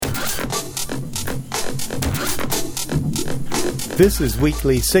This is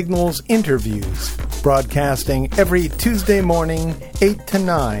Weekly Signals Interviews, broadcasting every Tuesday morning, 8 to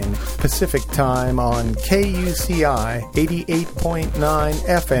 9 Pacific Time on KUCI 88.9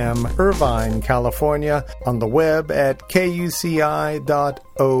 FM, Irvine, California, on the web at kuci.org.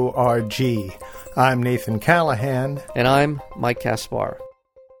 I'm Nathan Callahan. And I'm Mike Kaspar.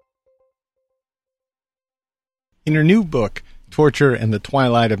 In her new book, Torture and the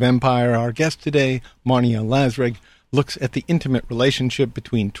Twilight of Empire, our guest today, Marnia Lazreg, looks at the intimate relationship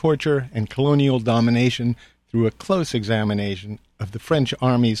between torture and colonial domination through a close examination of the French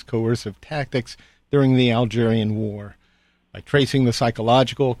army's coercive tactics during the Algerian War. By tracing the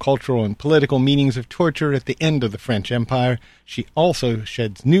psychological, cultural, and political meanings of torture at the end of the French Empire, she also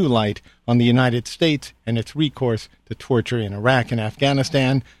sheds new light on the United States and its recourse to torture in Iraq and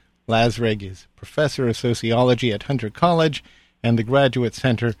Afghanistan. Lazreg is professor of sociology at Hunter College and the Graduate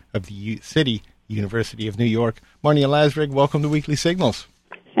Center of the City University of New York. Marnia Lazreg, welcome to Weekly Signals.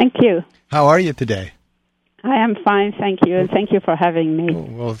 Thank you. How are you today? I am fine, thank you, and thank you for having me.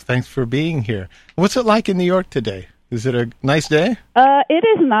 Well, thanks for being here. What's it like in New York today? Is it a nice day? It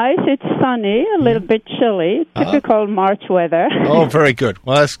is nice. It's sunny, a little bit chilly, typical March weather. Oh, very good.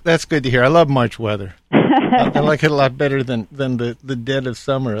 Well, that's good to hear. I love March weather. I like it a lot better than the dead of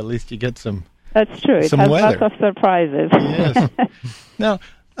summer. At least you get some. That's true. It has weather. Lots of surprises. Yes. Now,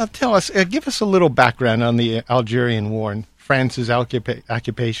 tell us, give us a little background on the Algerian War and France's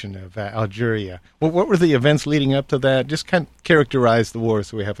occupation of Algeria. What were the events leading up to that? Just kind of characterize the war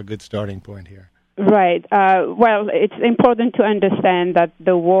so we have a good starting point here. Right. Well, it's important to understand that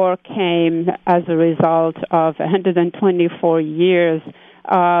the war came as a result of 124 years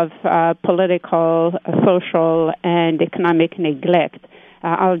of political, social, and economic neglect.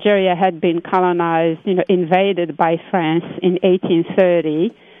 Algeria had been colonized, invaded by France in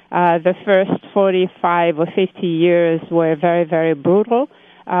 1830. The first 45 or 50 years were very, very brutal.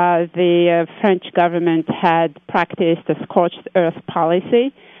 The French government had practiced a scorched earth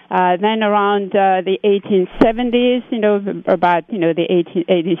policy. Then around the 1870s, about, the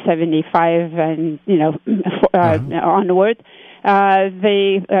 1875 and, onward,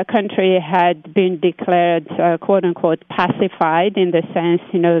 the country had been declared, quote-unquote, pacified in the sense,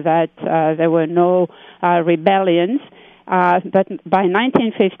 that there were no rebellions. But by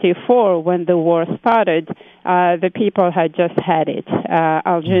 1954, when the war started, the people had just had it.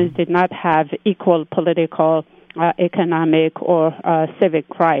 Algerians did not have equal political, economic, or civic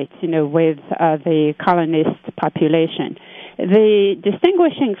rights, with the colonist population. The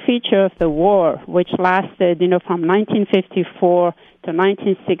distinguishing feature of the war, which lasted, from 1954 to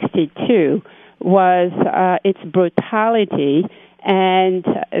 1962, was its brutality and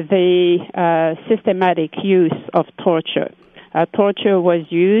the systematic use of torture. Torture was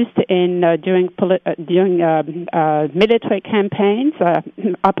used during military campaigns,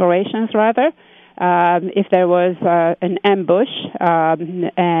 operations rather. If there was an ambush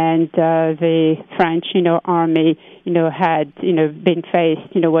and the French, army, had,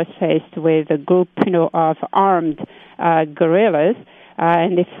 was faced with a group, of armed guerrillas,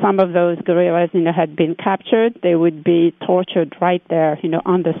 and if some of those guerrillas, had been captured, they would be tortured right there,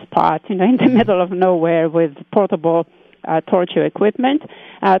 on the spot, in the middle of nowhere with portable torture equipment.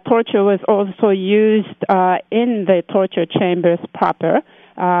 Torture was also used in the torture chambers proper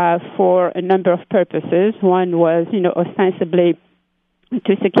for a number of purposes. One was, ostensibly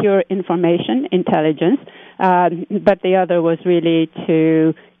to secure information, intelligence, but the other was really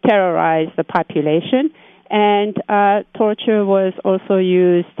to terrorize the population. And torture was also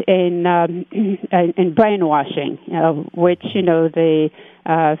used in brainwashing, which the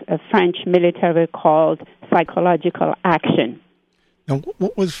French military called psychological action. Now,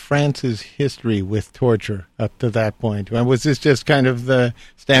 what was France's history with torture up to that point? Was this just kind of the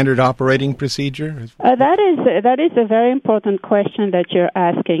standard operating procedure? That is a very important question that you're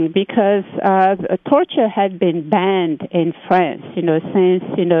asking, because torture had been banned in France, since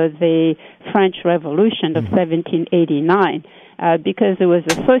the French Revolution of 1789. Because it was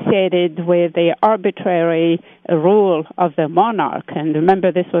associated with the arbitrary rule of the monarch. And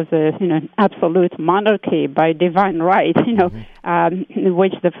remember, this was an absolute monarchy by divine right,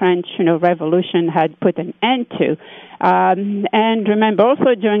 which the French, Revolution had put an end to. And remember,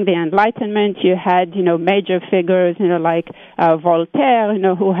 also during the Enlightenment, you had, major figures, like Voltaire,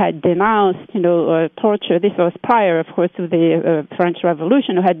 who had denounced, torture. This was prior, of course, to the French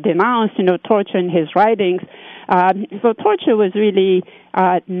Revolution, who had denounced, torture in his writings. So torture was really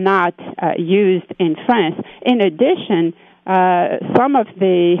not used in France. In addition, some of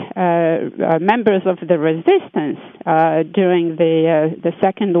the members of the resistance during the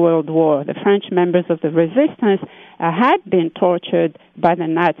Second World War, the French members of the resistance, had been tortured by the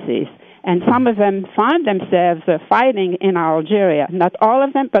Nazis. And some of them found themselves fighting in Algeria. Not all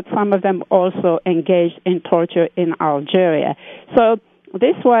of them, but some of them also engaged in torture in Algeria. So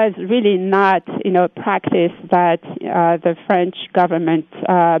this was really not, practice that the French government,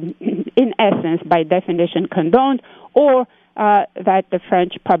 in essence, by definition, condoned, or that the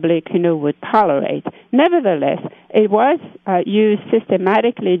French public, would tolerate. Nevertheless, it was used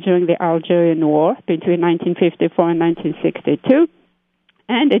systematically during the Algerian War between 1954 and 1962,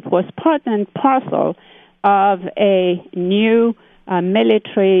 and it was part and parcel of a new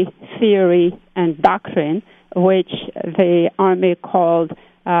military theory and doctrine, which the Army called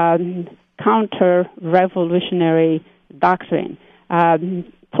counter-revolutionary doctrine.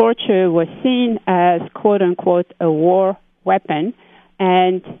 Torture was seen as, quote-unquote, a war weapon,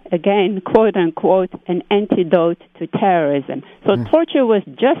 and again, quote-unquote, an antidote to terrorism. So torture was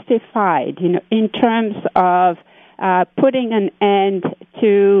justified, in terms of putting an end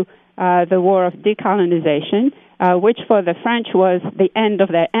to the war of decolonization, which for the French was the end of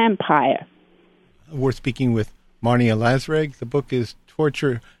their empire. We're speaking with Marnia Lazreg. The book is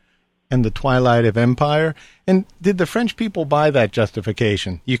Torture and the Twilight of Empire. And did the French people buy that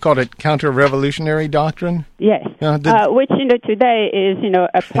justification? You called it counter-revolutionary doctrine? Yes, which, today is,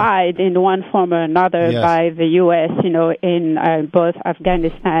 applied in one form or another by the U.S., in both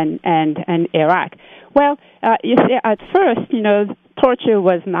Afghanistan and Iraq. Well, you see, at first, torture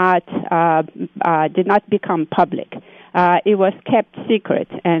was not, did not become public. It was kept secret,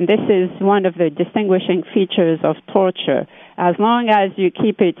 and this is one of the distinguishing features of torture. As long as you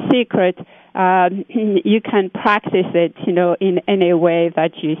keep it secret, you can practice it, in any way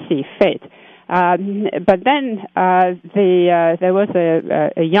that you see fit. But then there was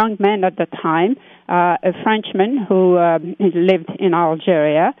a young man at the time, a Frenchman who lived in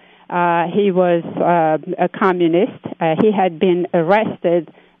Algeria. He was a communist. He had been arrested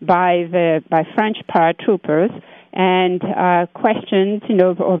by French paratroopers and questioned,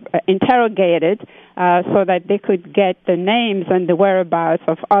 interrogated, so that they could get the names and the whereabouts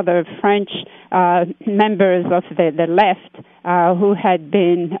of other French members of the left who had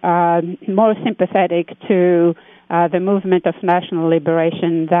been more sympathetic to the movement of national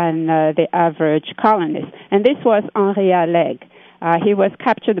liberation than the average colonist. And this was Henri Alleg. He was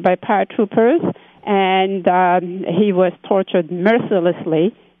captured by paratroopers, and he was tortured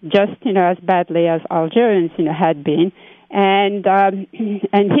mercilessly, just as badly as Algerians had been, and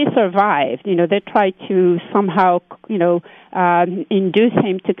he survived. They tried to somehow induce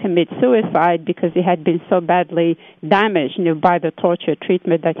him to commit suicide because he had been so badly damaged by the torture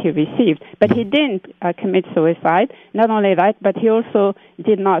treatment that he received. But he didn't commit suicide. Not only that, but he also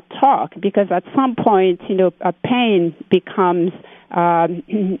did not talk, because at some point a pain becomes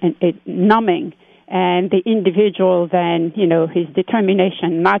numbing. And the individual then, his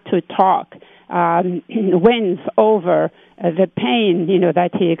determination not to talk wins over the pain,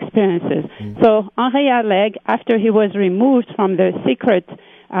 that he experiences. So Henri Alleg, after he was removed from the secret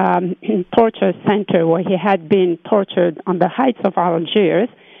torture center where he had been tortured on the heights of Algiers,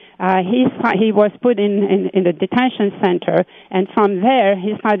 he was put in the detention center, and from there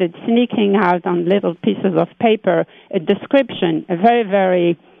he started sneaking out on little pieces of paper a description, a very,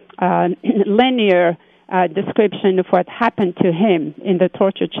 very linear description of what happened to him in the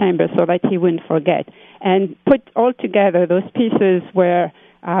torture chamber so that he wouldn't forget. And put all together, those pieces were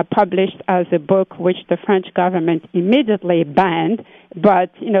published as a book which the French government immediately banned, but,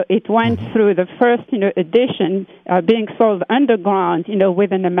 it went through the first, edition being sold underground,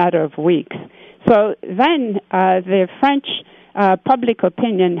 within a matter of weeks. So then the French public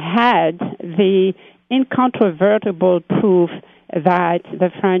opinion had the incontrovertible proof that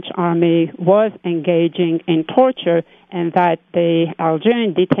the French army was engaging in torture, and that the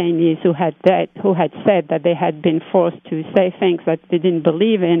Algerian detainees who had said that they had been forced to say things that they didn't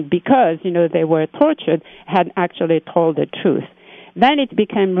believe in because, they were tortured, had actually told the truth. Then it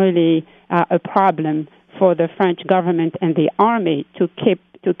became really a problem for the French government and the army to keep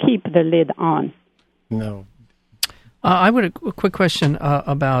the lid on. No. I would a quick question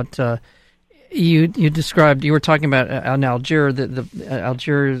about. You described, you were talking about in Algiers, the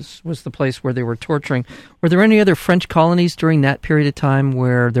Algiers was the place where they were torturing. Were there any other French colonies during that period of time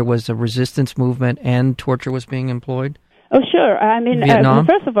where there was a resistance movement and torture was being employed? Oh, sure. I mean,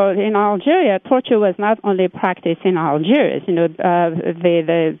 first of all, in Algeria, torture was not only practiced in Algiers.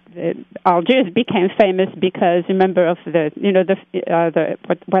 The Algiers became famous because, remember, of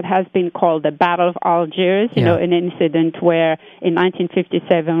what has been called the Battle of Algiers. An incident where in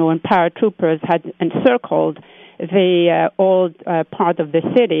 1957, when paratroopers had encircled the old part of the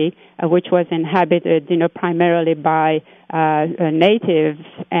city, which was inhabited, primarily by natives,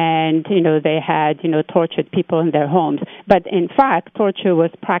 and they had tortured people in their homes. But in fact, torture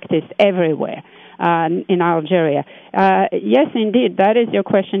was practiced everywhere in Algeria. Yes, indeed, that is your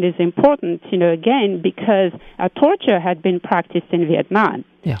question is important. Again, because torture had been practiced in Vietnam.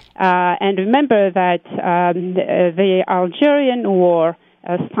 Yeah. And remember that the Algerian War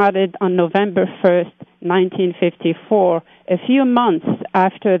started on November 1st, 1954, a few months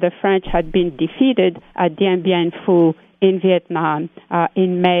after the French had been defeated at Dien Bien Phu in Vietnam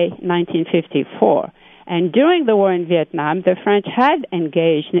in May 1954. And during the war in Vietnam, the French had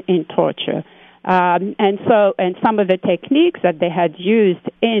engaged in torture. And some of the techniques that they had used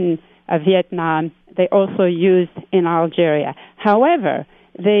in Vietnam, they also used in Algeria. However,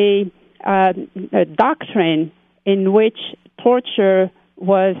 the doctrine in which torture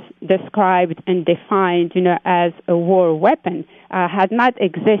was described and defined, as a war weapon, had not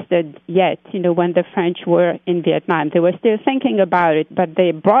existed yet, when the French were in Vietnam. They were still thinking about it, but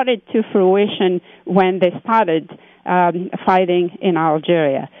they brought it to fruition when they started fighting in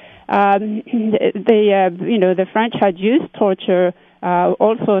Algeria. The French had used torture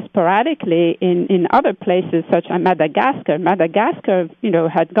also sporadically in other places, such as Madagascar. Madagascar,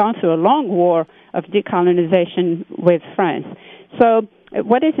 had gone through a long war of decolonization with France. So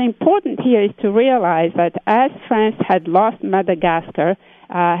what is important here is to realize that as France had lost Madagascar,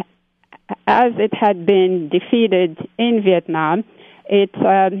 as it had been defeated in Vietnam,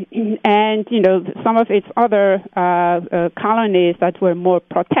 some of its other colonies that were more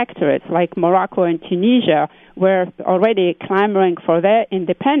protectorates, like Morocco and Tunisia, were already clamoring for their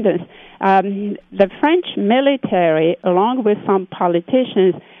independence. The French military, along with some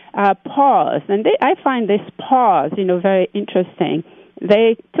politicians, paused, and I find this pause, very interesting.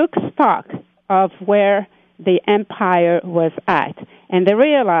 They took stock of where the empire was at, and they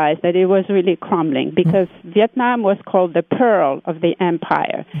realized that it was really crumbling because Vietnam was called the pearl of the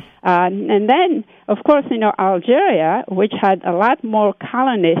empire. And then, of course, Algeria, which had a lot more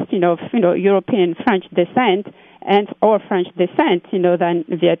colonists, European French descent or French descent, than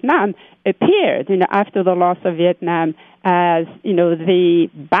Vietnam, appeared, after the loss of Vietnam as, the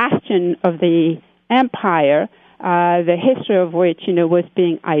bastion of the empire, the history of which, was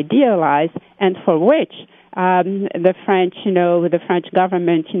being idealized, and for which the French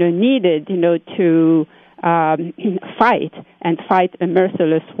government, needed, to fight a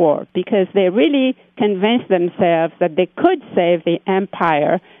merciless war, because they really convinced themselves that they could save the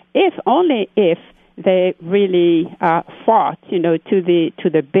empire only if they really fought, to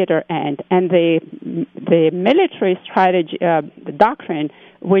the bitter end. And the military strategy, the doctrine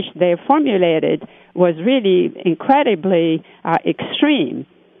which they formulated, was really incredibly extreme.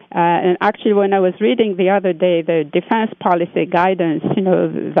 And actually, when I was reading the other day the defense policy guidance,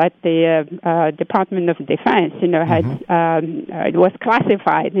 that the Department of Defense, had, it was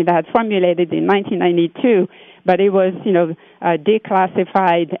classified, it had formulated in 1992, but it was,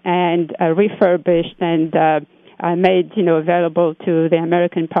 declassified and refurbished and made, available to the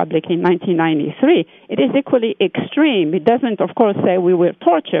American public in 1993. It is equally extreme. It doesn't, of course, say we will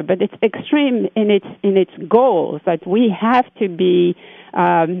torture, but it's extreme in its goals, that we have to be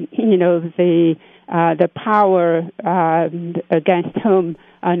the power against whom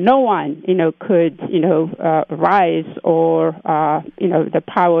no one, could, rise, or, the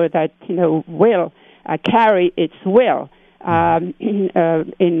power that, will carry its will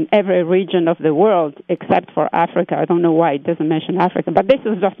in every region of the world except for Africa. I don't know why it doesn't mention Africa, but this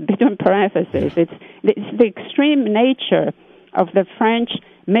is just between parentheses. It's the extreme nature of the French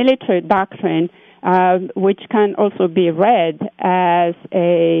military doctrine, which can also be read as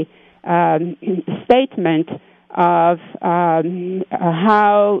a statement of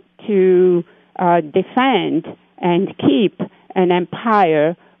how to defend and keep an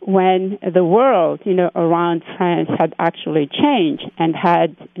empire when the world, around France had actually changed and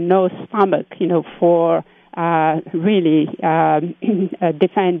had no stomach, for really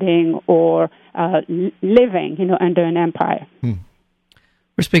defending or living, under an empire. We're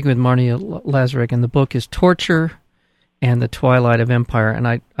speaking with Marnia Lazarek, and the book is Torture and the Twilight of Empire. And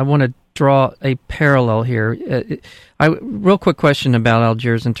I want to draw a parallel here. Real quick question about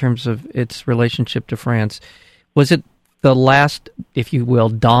Algiers in terms of its relationship to France. Was it the last, if you will,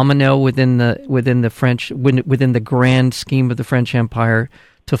 domino within the grand scheme of the French Empire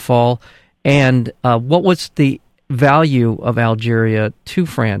to fall? And what was the value of Algeria to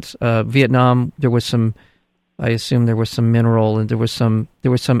France? Vietnam, I assume there was some mineral and there was some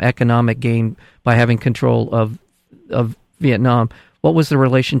economic gain by having control of Vietnam. What was the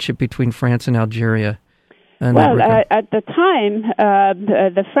relationship between France and Algeria? Well, at the time,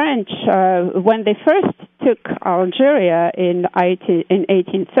 the French, when they first took Algeria in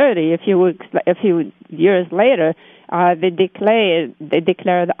 1830, a few years later, they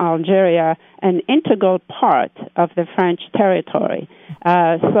declared Algeria an integral part of the French territory.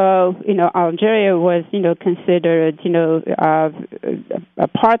 So, Algeria was, considered, a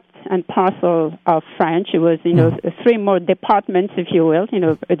part and parcel of French. It was, three more departments, if you will,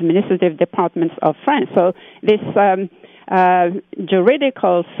 administrative departments of France. So this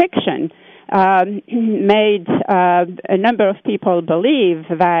juridical fiction made a number of people believe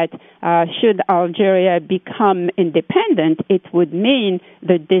that should Algeria become independent, it would mean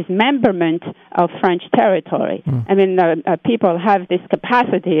the dismemberment of French territory. I mean, people have this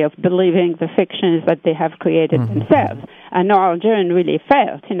capacity of believing the fictions that they have created themselves. And no Algerian really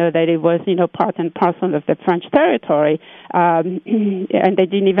felt, that it was, part and parcel of the French territory, and they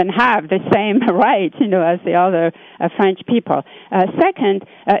didn't even have the same rights, as the other French people. Second,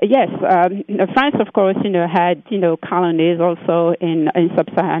 yes, France, of course, had, colonies also in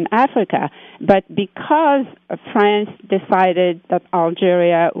sub-Saharan Africa, but because France decided that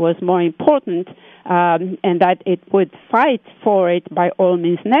Algeria was more important and that it would fight for it by all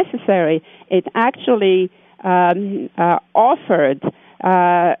means necessary, it actually offered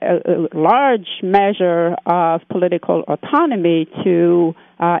a large measure of political autonomy to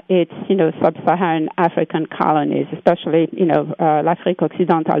its, sub-Saharan African colonies, especially, l'Afrique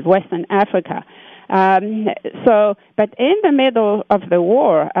occidentale, Western Africa. But in the middle of the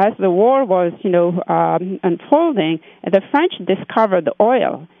war, as the war was, unfolding, the French discovered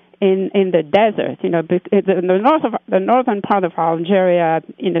oil in the desert. The northern part of Algeria,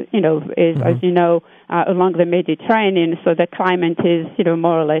 is, as you know, along the Mediterranean. So the climate is,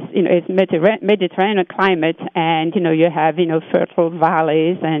 more or less, it's Mediterranean climate, and you have, fertile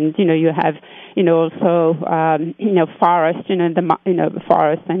valleys, and you have, also, forests, the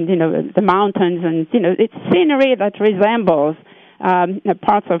forests, and the mountains, and it's scenery that resembles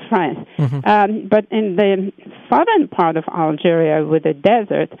parts of France. But in the southern part of Algeria with the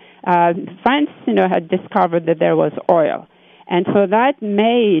desert, France, had discovered that there was oil. And so that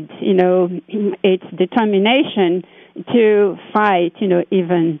made, its determination to fight,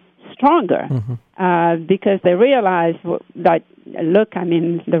 even stronger, because they realized that,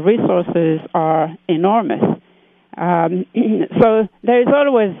 the resources are enormous. So there is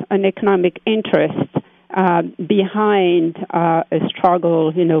always an economic interest behind a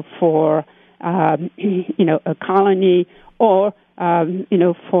struggle, for, a colony or,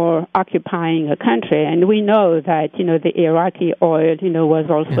 for occupying a country. And we know that, the Iraqi oil, was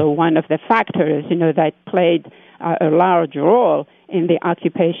also one of the factors, that played a large role in the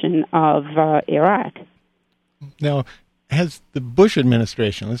occupation of Iraq. Now, has the Bush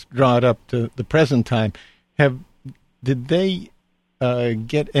administration, let's draw it up to the present time, did they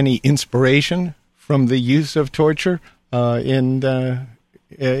get any inspiration from the use of torture in the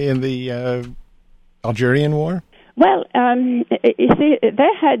Algerian War? Well, you see,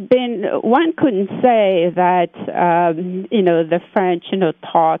 there had been, one couldn't say that, the French,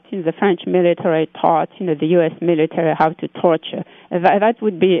 taught, the French military taught, the U.S. military how to torture. That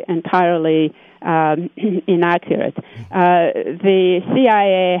would be entirely inaccurate. The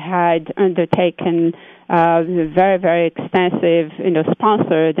CIA had undertaken very, very extensive,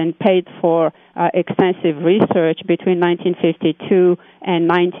 sponsored and paid for extensive research between 1952 and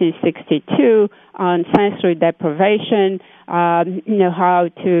 1962 on sensory deprivation, how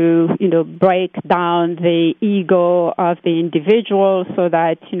to, break down the ego of the individual so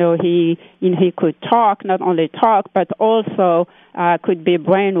that, he could talk, not only talk, but also could be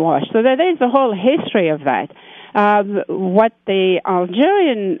brainwashed. So there is a whole history of that. What the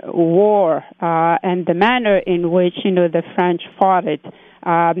Algerian war and the manner in which, the French fought it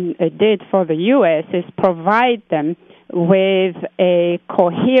did for the U.S. is provide them with a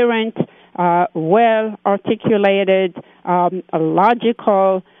coherent, well-articulated,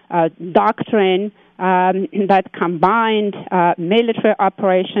 logical doctrine that combined military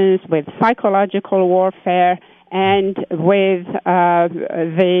operations with psychological warfare and with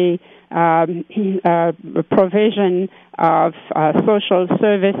the provision of social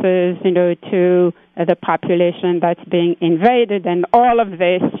services, to the population that's being invaded. And all of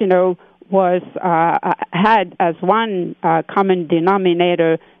this, was had as one common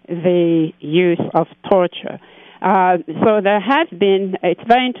denominator the use of torture. So there has been, it's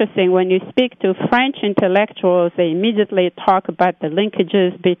very interesting, when you speak to French intellectuals, they immediately talk about the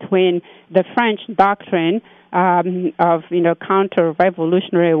linkages between the French doctrine of,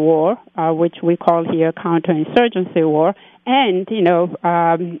 counter-revolutionary war, which we call here counterinsurgency war, and,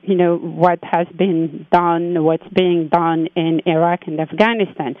 what has been done, what's being done in Iraq and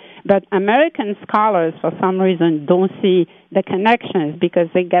Afghanistan. But American scholars, for some reason, don't see the connections because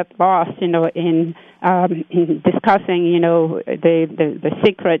they get lost, in discussing, the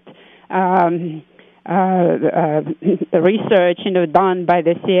secret the research, done by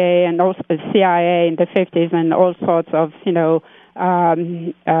the CIA and also the CIA in the 50s and all sorts of,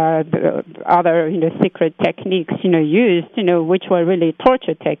 other, secret techniques, used, which were really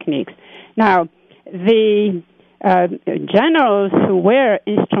torture techniques. Now, the generals who were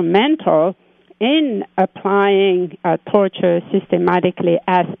instrumental in applying torture systematically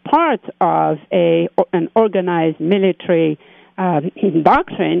as part of an organized military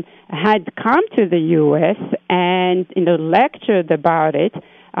doctrine had come to the U.S. and lectured about it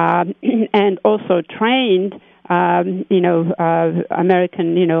and also trained American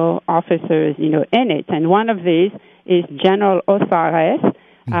officers in it. And one of these is General Ossares,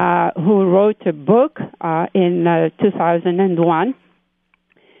 who wrote a book in 2001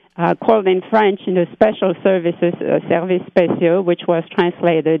 called in French Special Services Services Spéciaux, which was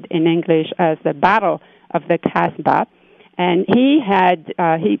translated in English as the Battle of the Kasbah. And he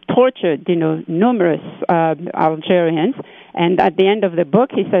tortured, numerous Algerians. And at the end of the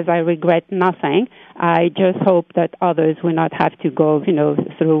book, he says, "I regret nothing. I just hope that others will not have to go,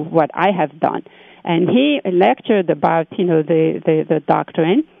 through what I have done." And he lectured about, the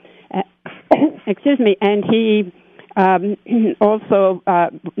doctrine. Excuse me. And he also,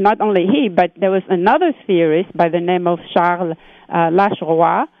 not only he, but there was another theorist by the name of Charles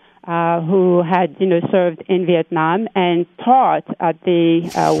Lacheroy, who had, served in Vietnam and taught at the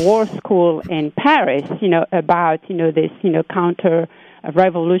war school in Paris, about, this,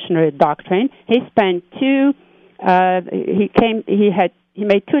 counter-revolutionary doctrine. He spent he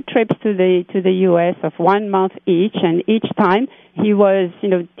made 2 trips to the U.S. of 1 month each, and each time he was,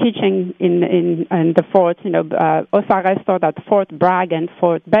 teaching in the forts, Ossares taught at Fort Bragg and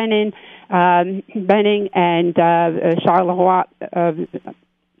Fort Benning, and Charleroi,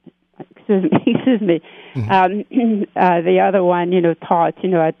 excuse me. The other one, taught,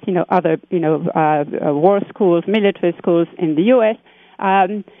 at, other, war schools, military schools in the U.S.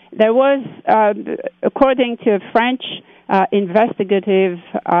 There was, according to a French investigative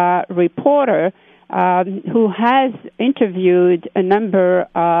reporter who has interviewed a number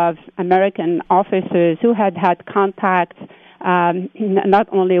of American officers who had contact not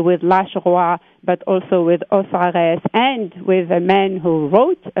only with Lacheroy, but also with Ossares and with a man who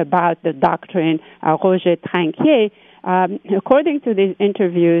wrote about the doctrine, Roger Trinquier. According to these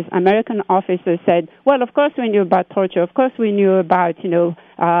interviews, American officers said, well, of course we knew about torture, of course we knew about,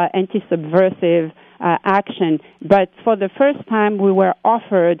 anti-subversive action, but for the first time we were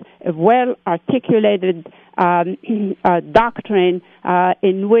offered a well-articulated doctrine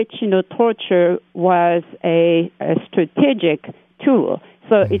in which, torture was a strategic tool.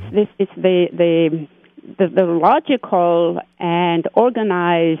 So it's the logical and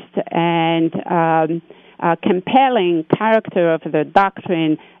organized and compelling character of the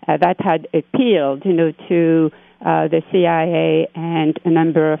doctrine that had appealed, to the CIA and a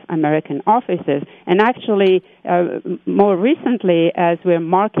number of American officers. And actually, more recently, as we're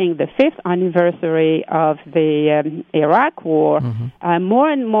marking the 5th anniversary of the Iraq War, more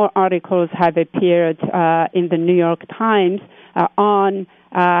and more articles have appeared in the New York Times on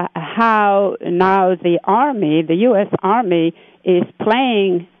how now the Army, the U.S. Army, is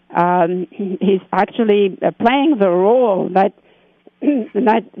playing, is actually playing the role that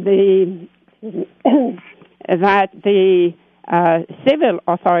the civil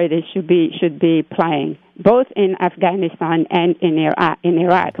authorities should be playing, both in Afghanistan and in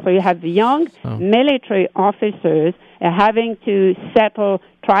Iraq. So you have young military officers having to settle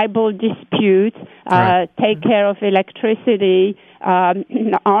tribal disputes, take care of electricity,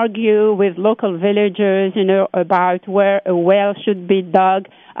 argue with local villagers, about where a well should be dug,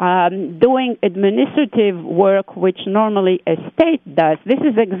 doing administrative work which normally a state does. This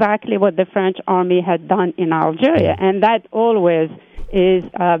is exactly what the French army had done in Algeria, and that always is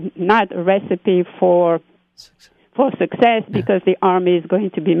not a recipe for success, because the army is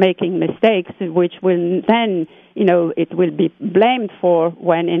going to be making mistakes, which will then, it will be blamed for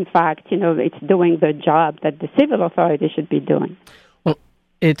when, in fact, it's doing the job that the civil authority should be doing. Well,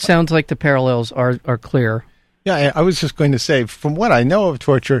 It sounds like the parallels are clear. Yeah, I was just going to say, from what I know of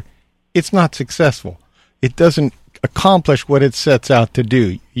torture, it's not successful. It doesn't accomplish what it sets out to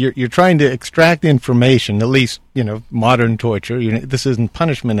do. You're trying to extract information, at least, modern torture. This isn't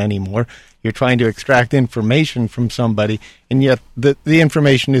punishment anymore. You're trying to extract information from somebody, and yet the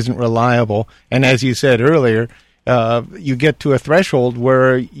information isn't reliable. And as you said earlier, you get to a threshold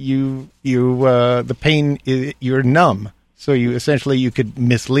where the pain, you're numb. So you could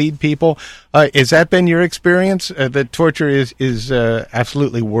mislead people. Has that been your experience? That torture is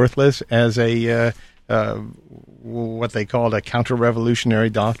absolutely worthless as a what they called a counter-revolutionary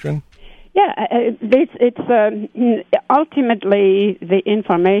doctrine? Yeah, it's ultimately the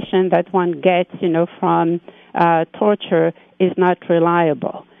information that one gets, from torture is not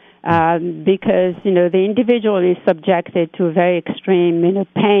reliable. Because, the individual is subjected to very extreme,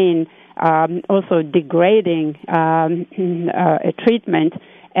 pain, also degrading treatment,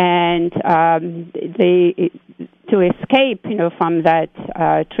 and to escape, from that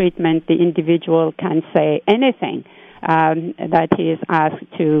treatment, the individual can say anything that he is asked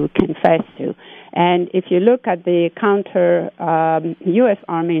to confess to. And if you look at the counter U.S.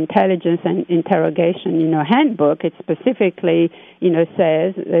 Army intelligence and interrogation, handbook, it specifically,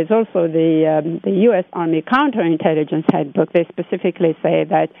 says, there's also the U.S. Army counterintelligence handbook. They specifically say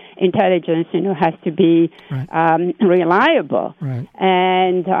that intelligence, has to be reliable, right.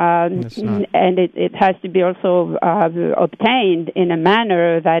 And it has to be also obtained in a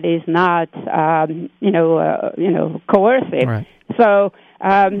manner that is not, coercive. Right. So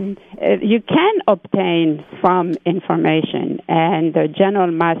you can obtain some information, and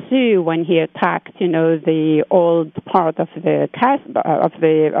General Massu, when he attacked, the old part of the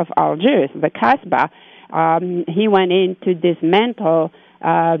Kasbah of Algiers, the Kasbah, he went in to dismantle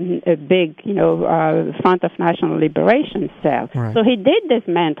a big, Front of National Liberation cell. Right. So he did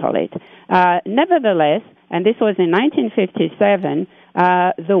dismantle it. Nevertheless, and this was in 1957.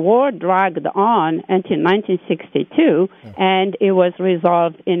 The war dragged on until 1962, and it was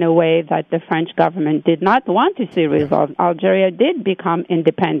resolved in a way that the French government did not want to see resolved. Algeria did become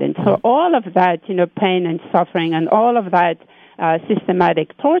independent. So all of that, pain and suffering and all of that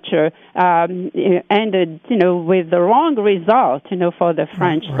systematic torture ended, with the wrong result, for the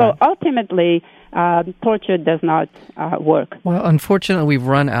French. Right. So ultimately, torture does not work. Well, unfortunately, we've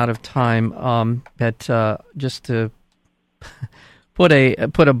run out of time. But just to put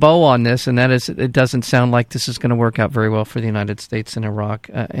a bow on this, and that is, it doesn't sound like this is going to work out very well for the United States and Iraq,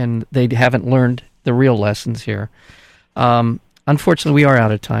 and they haven't learned the real lessons here. Unfortunately, we are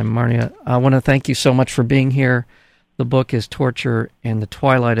out of time. Marnia, I want to thank you so much for being here. The book is Torture and the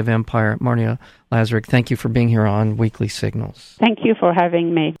Twilight of Empire. Marnia Lazarek, thank you for being here on Weekly Signals. Thank you for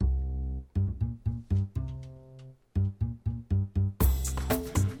having me.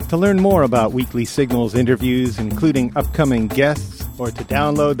 To learn more about Weekly Signals interviews, including upcoming guests, or to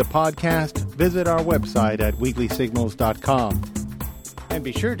download the podcast, visit our website at weeklysignals.com. And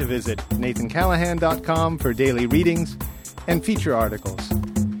be sure to visit nathancallahan.com for daily readings and feature articles.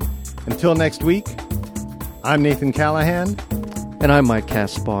 Until next week, I'm Nathan Callahan. And I'm Mike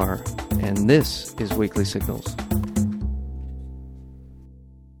Kaspar, and this is Weekly Signals.